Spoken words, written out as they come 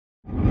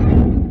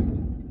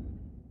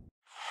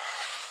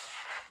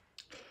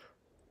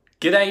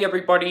G'day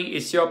everybody,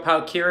 it's your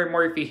pal Kieran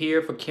Murphy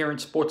here for Kieran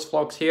Sports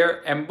Vlogs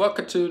here, and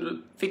welcome to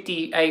the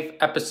 58th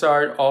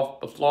episode of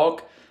the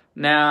vlog.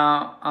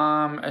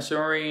 Now, as you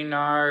already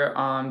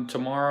know,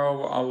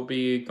 tomorrow I will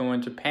be going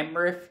to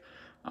Penrith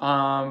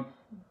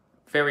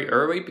very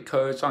early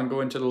because I'm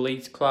going to the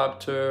Leeds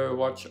Club to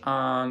watch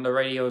the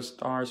Radio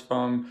Stars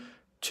from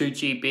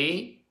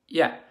 2GB.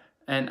 Yeah,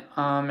 and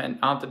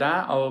after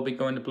that I will be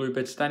going to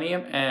Bluebird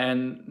Stadium,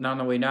 and not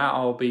only that,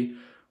 I'll be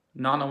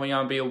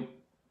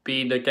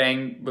the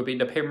game will be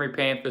the Penrith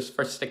Panthers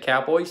versus the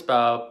Cowboys,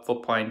 but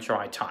for playing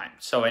try time.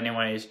 So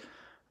anyways,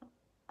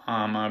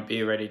 I'll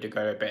be ready to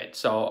go to bed.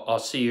 So I'll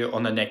see you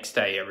on the next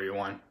day,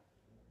 everyone.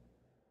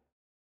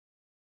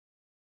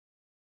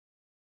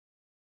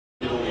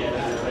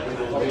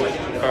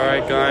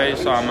 Alright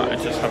guys, I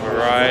just have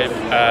arrived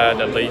at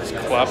the Leeds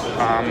Club.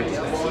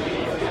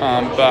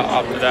 But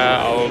after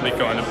that I will be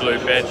going to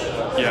Bluebird.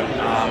 Yeah,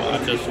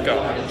 I just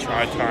got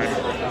try time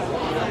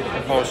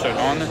also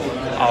on.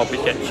 I'll be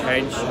getting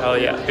changed,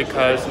 yeah,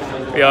 because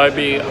the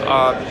IB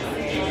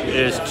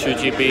is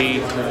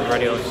 2GB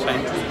radio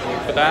same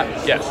for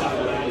that. Yeah,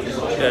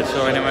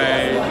 so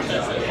anyway,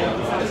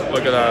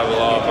 we're gonna have a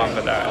lot of fun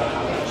for that,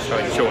 so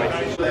enjoy.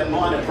 That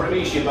minor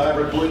premiership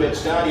over at Bluebird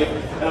Stadium,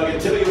 and I can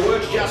tell you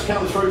work's just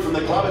come through from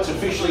the club. It's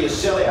officially a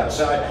sellout,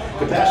 so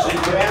capacity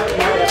crowd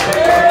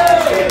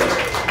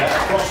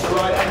across the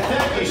road. And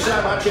thank you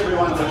so much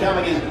everyone for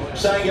coming and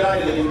saying good day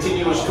to the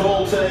continuous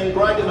call team.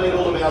 Great to meet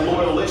all of our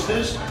loyal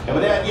listeners, and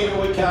without you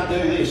we can't do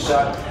this,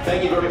 so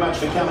thank you very much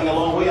for coming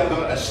along. We have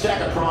got a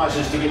stack of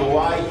prizes to give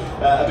away,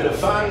 a bit of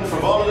fun,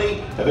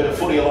 frivolity, a bit of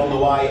footy along the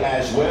way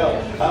as well.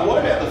 What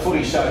about the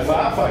footy so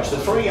far, folks? The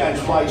 3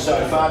 games played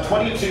so far,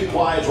 22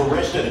 players were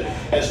rested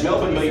as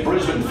Melbourne beat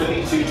Brisbane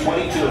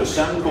 32-22 at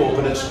Suncorp,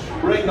 and it's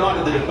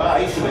reignited the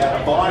debate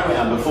about a bye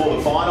round before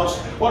the finals.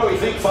 What do we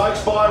think,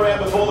 folks? Bye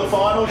round before the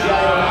finals?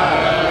 Yeah or no?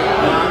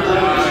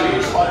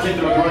 I tend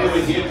to agree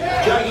with you.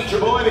 Jakey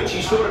Trebojevic,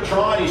 he scored a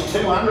try in his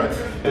 200th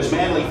as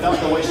Manly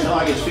thumped the West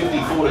Tigers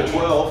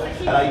 54-12,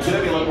 and a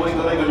turbulent week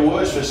got even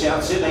worse for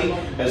South Sydney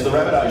as the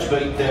Rabbitohs were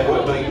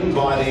beaten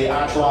by their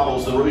arch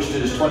rivals, the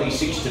Roosters,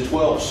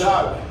 26-12.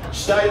 So,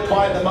 state of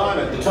play at the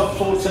moment. The top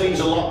 4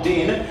 teams are locked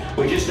in.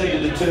 We just need to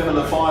determine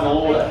the final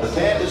order. The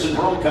Panthers and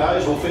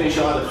Broncos will finish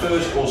either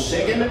first or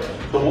second.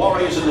 The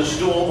Warriors and the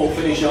Storm will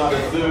finish either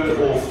third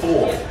or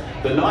fourth.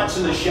 The Knights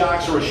and the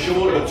Sharks are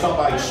assured of a top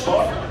 8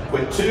 spot,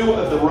 with 2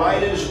 of the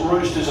Raiders,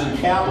 Roosters and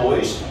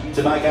Cowboys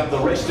to make up the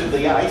rest of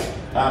the 8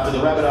 after the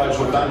Rabbitohs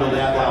were bundled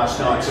out last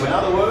night. So in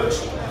other words,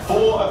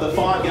 4 of the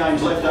 5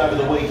 games left over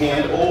the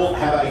weekend all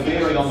have a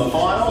bearing on the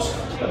finals.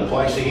 And the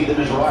place to hear them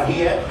is right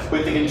here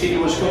with the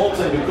continuous call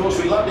team. Of course,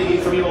 we'd love to hear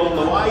from you along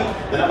the way.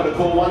 The number to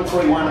call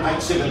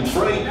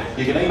 131873.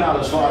 You can email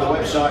us via the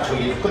websites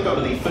where you click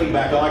onto the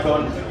feedback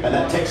icon, and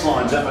that text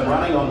line's up and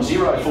running on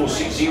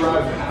 0460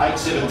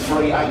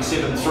 873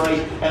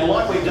 873. And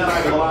like we've done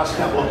over the last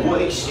couple of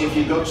weeks, if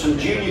you've got some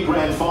junior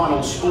grand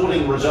final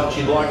sporting results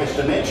you'd like us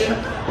to mention,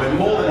 we're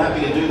more than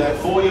happy to do that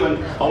for you.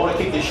 And I want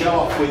to kick the show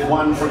off with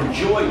one from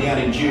Joy down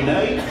in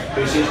Junee,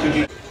 who says, could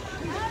you...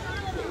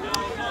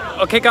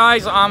 Okay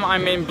guys,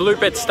 I'm in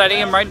Bluebird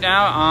Stadium right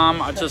now.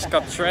 I just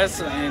got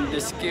dressed and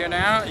just geared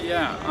out,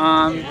 yeah.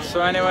 So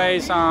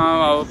anyways,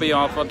 I will be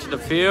off onto the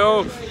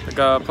field. I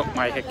gotta put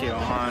my hickey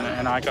on,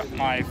 and I got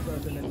my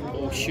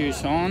football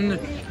shoes on.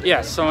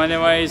 Yeah, so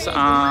anyways,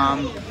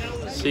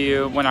 see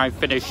you when I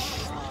finish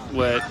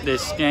with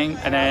this game,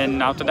 and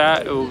then after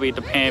that, it will be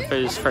the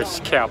Panthers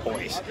versus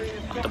Cowboys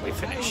after we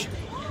finish.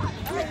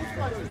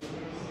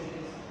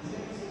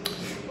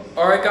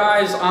 Alright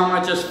guys,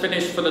 I just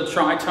finished for the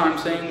try time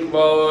thing.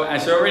 Well,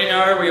 as you already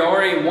know, we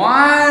already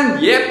won!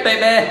 Yep,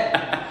 baby!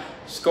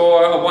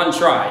 Score a 1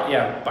 try,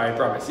 yeah, by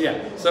promise,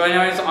 yeah. So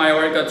anyways, I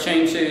already got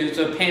changed to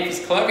the Panthers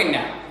clothing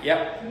now,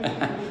 yep.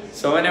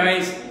 So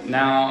anyways,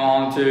 now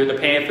on to the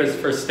Panthers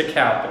versus the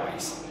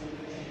Cowboys.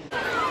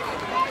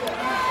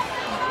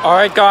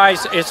 Alright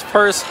guys, it's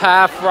first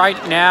half right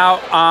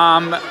now.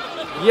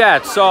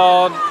 Yeah,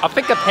 so I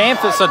think the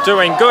Panthers are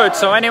doing good.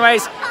 So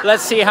anyways,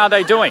 let's see how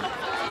they're doing.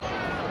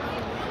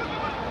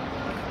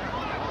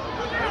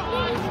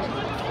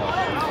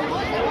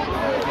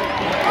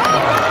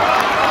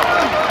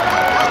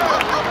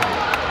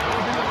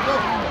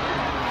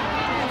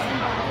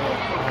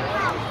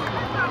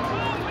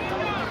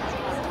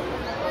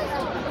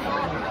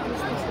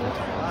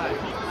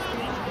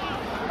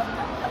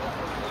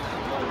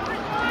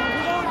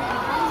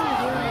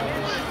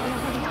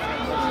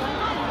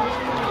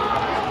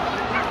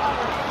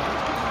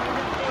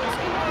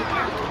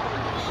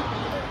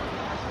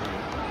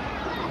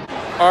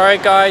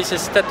 Alright guys,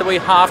 it's definitely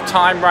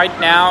halftime right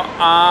now.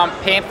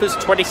 Panthers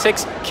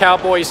 26,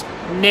 Cowboys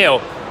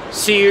 0.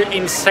 See you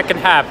in second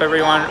half,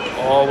 everyone.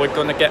 Oh, we're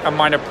gonna get a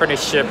minor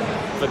apprenticeship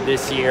for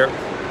this year.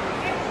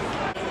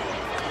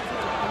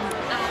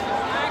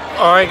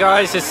 Alright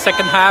guys, it's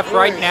second half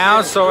right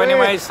now. So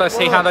anyways, let's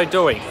see how they're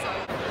doing.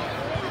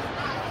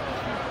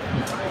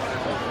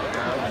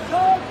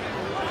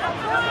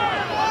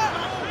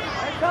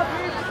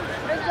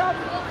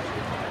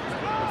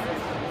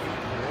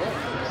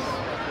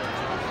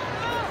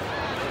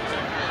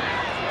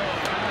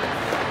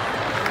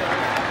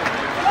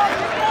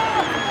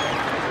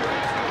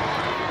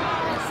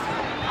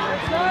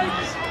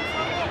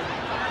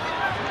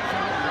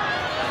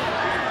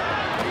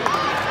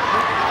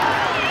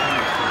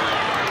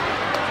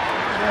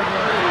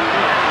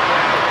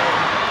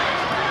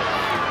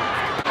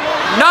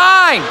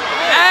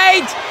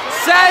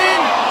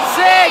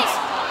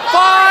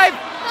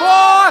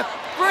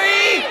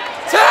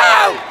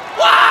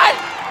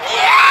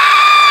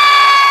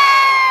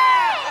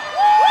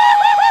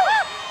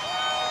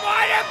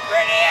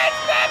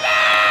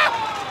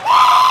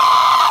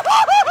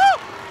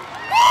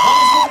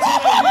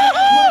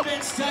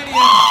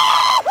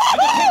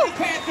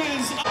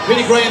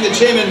 Tony Graham, the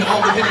chairman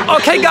of the Penrith.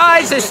 Okay,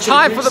 guys, it's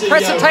time for the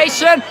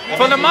presentation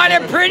for the minor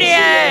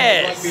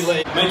premiers.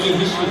 Making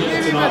history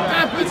here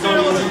tonight. It's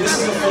not easy. This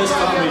is the first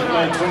time we've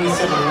played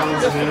 27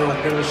 rounds in the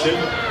NRL Premiership,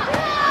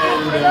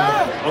 and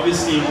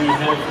obviously we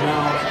have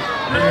now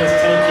Penrith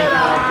taking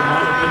out the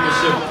minor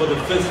premiership for the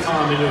 5th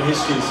time in their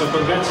history. So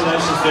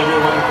congratulations to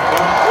everyone at the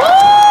club.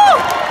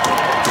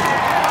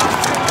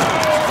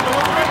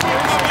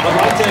 I'd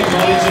like to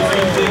acknowledge a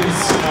few things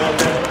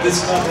that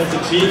this club has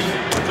achieved.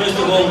 First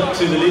of all,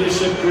 to the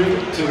leadership group,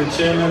 to the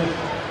chairman,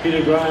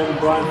 Peter Graham,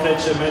 Brian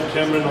Thatcher, Matt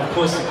Cameron, of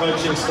course the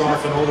coaching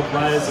staff and all the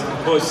players, and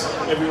of course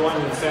everyone,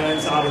 the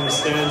fans out in the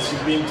stands.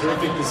 You've been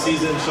terrific this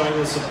season, showing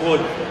your support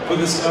for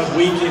this club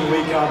week in,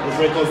 week out with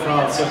record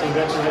crowds. So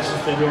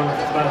congratulations to everyone at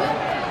the club.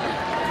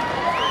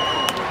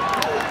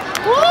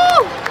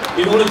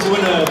 In order to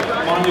win a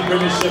minor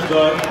premiership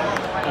though,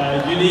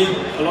 you need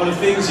a lot of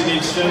things. You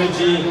need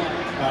strategy,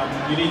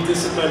 you need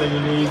discipline, and you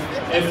need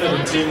effort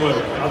and teamwork.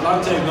 I'd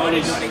like to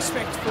acknowledge,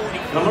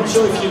 and I'm not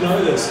sure if you know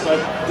this, but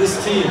this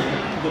team,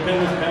 the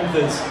Penrith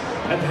Panthers,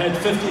 have had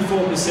 54%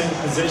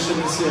 possession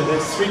this year.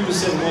 That's 3%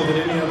 more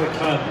than any other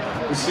club,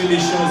 which really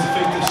shows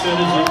effective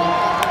strategy.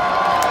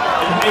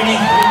 An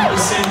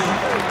 83%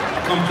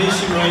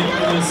 completion rate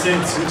in a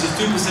sense, which is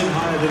 2%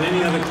 higher than any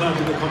other club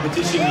in the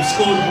competition. You've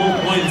scored more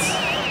points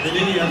than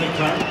any other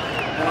club.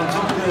 And on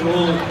top of that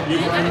all,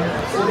 you've run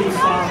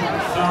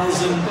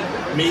 45,000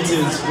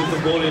 meters with the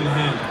ball in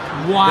hand.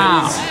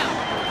 Wow. That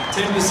is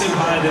 10%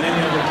 higher than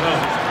any other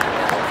club.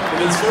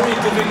 And it's very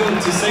difficult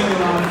to single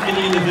out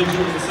any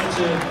individual in such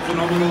a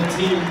phenomenal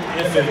team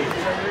effort.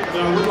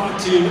 But I would like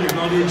to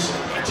acknowledge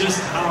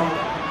just how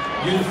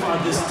unified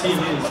this team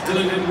is.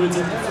 Dylan Edwards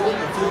at the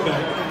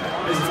fullback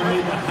has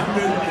made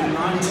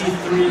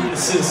 193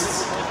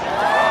 assists.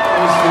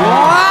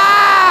 Wow!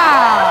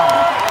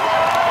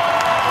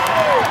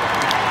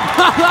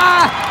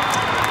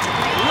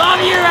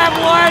 Love you,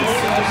 Edwards!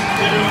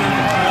 Everyone in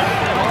the club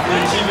for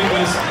achieving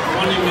this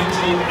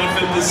monumental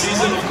effort this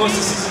season. Of course,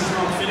 the season's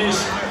not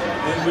finished,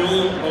 and we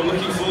all are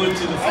looking forward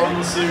to the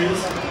final series.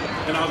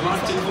 And I'd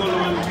like to call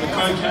on the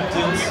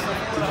co-captains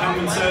to come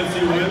and say a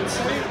few words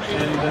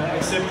and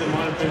accept the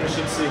minor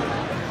premiership seat.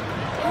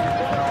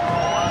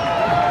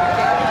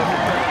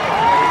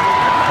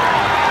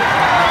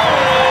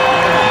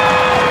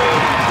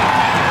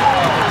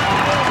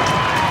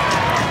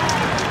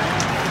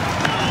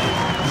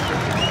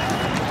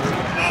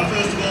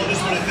 First of all, I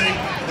just want to thank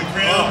the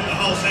crowd, the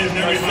whole season,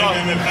 every home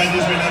game we've had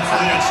has been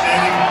absolutely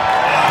outstanding.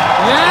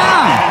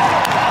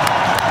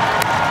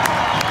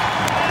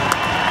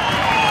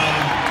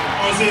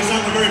 Obviously, it's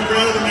something we're very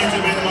proud of. It means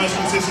we've been the most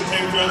consistent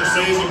team throughout the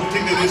season,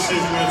 particularly this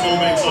season when it's all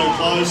been so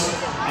close.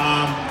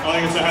 I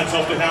think it's a hats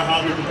off to how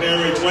hard we prepare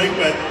each week,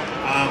 but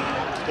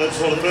that's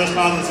sort of the first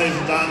part of the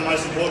season done. The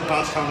most important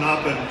part's coming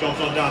up, and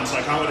job's not done, so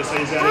I can't wait to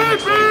see us out here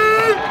next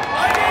week.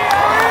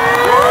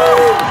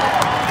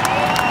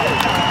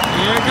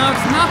 Here goes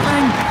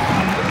nothing.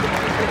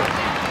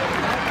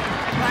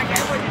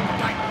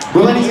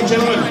 Well, ladies and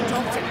gentlemen,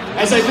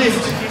 as they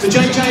lift the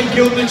JJ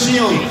Gilman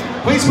Shield,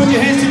 please put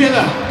your hands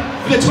together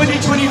for the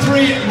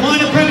 2023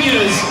 minor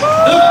premiers,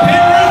 the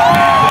Penrith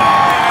Panthers.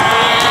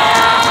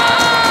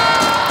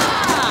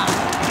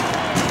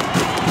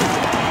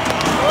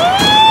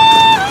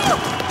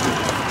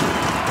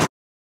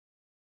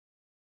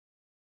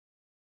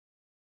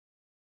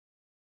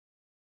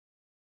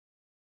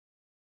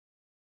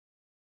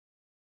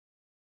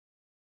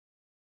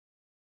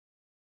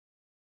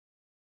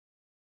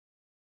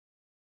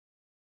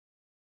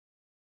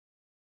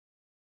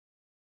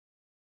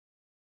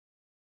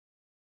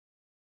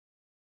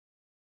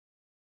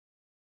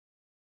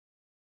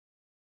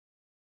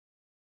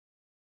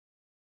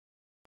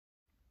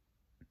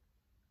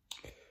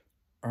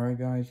 Alright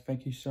guys,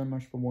 thank you so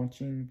much for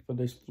watching for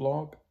this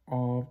vlog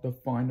of the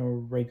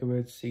final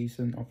regular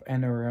season of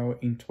NRL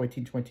in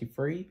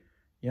 2023.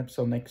 Yep,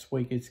 so next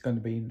week it's going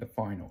to be in the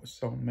finals.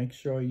 So make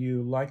sure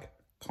you like,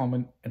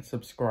 comment and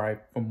subscribe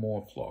for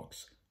more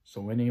vlogs.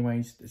 So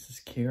anyways, this is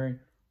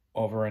Kieran,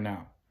 over and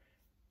out.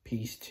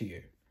 Peace to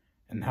you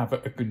and have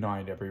a good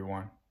night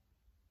everyone.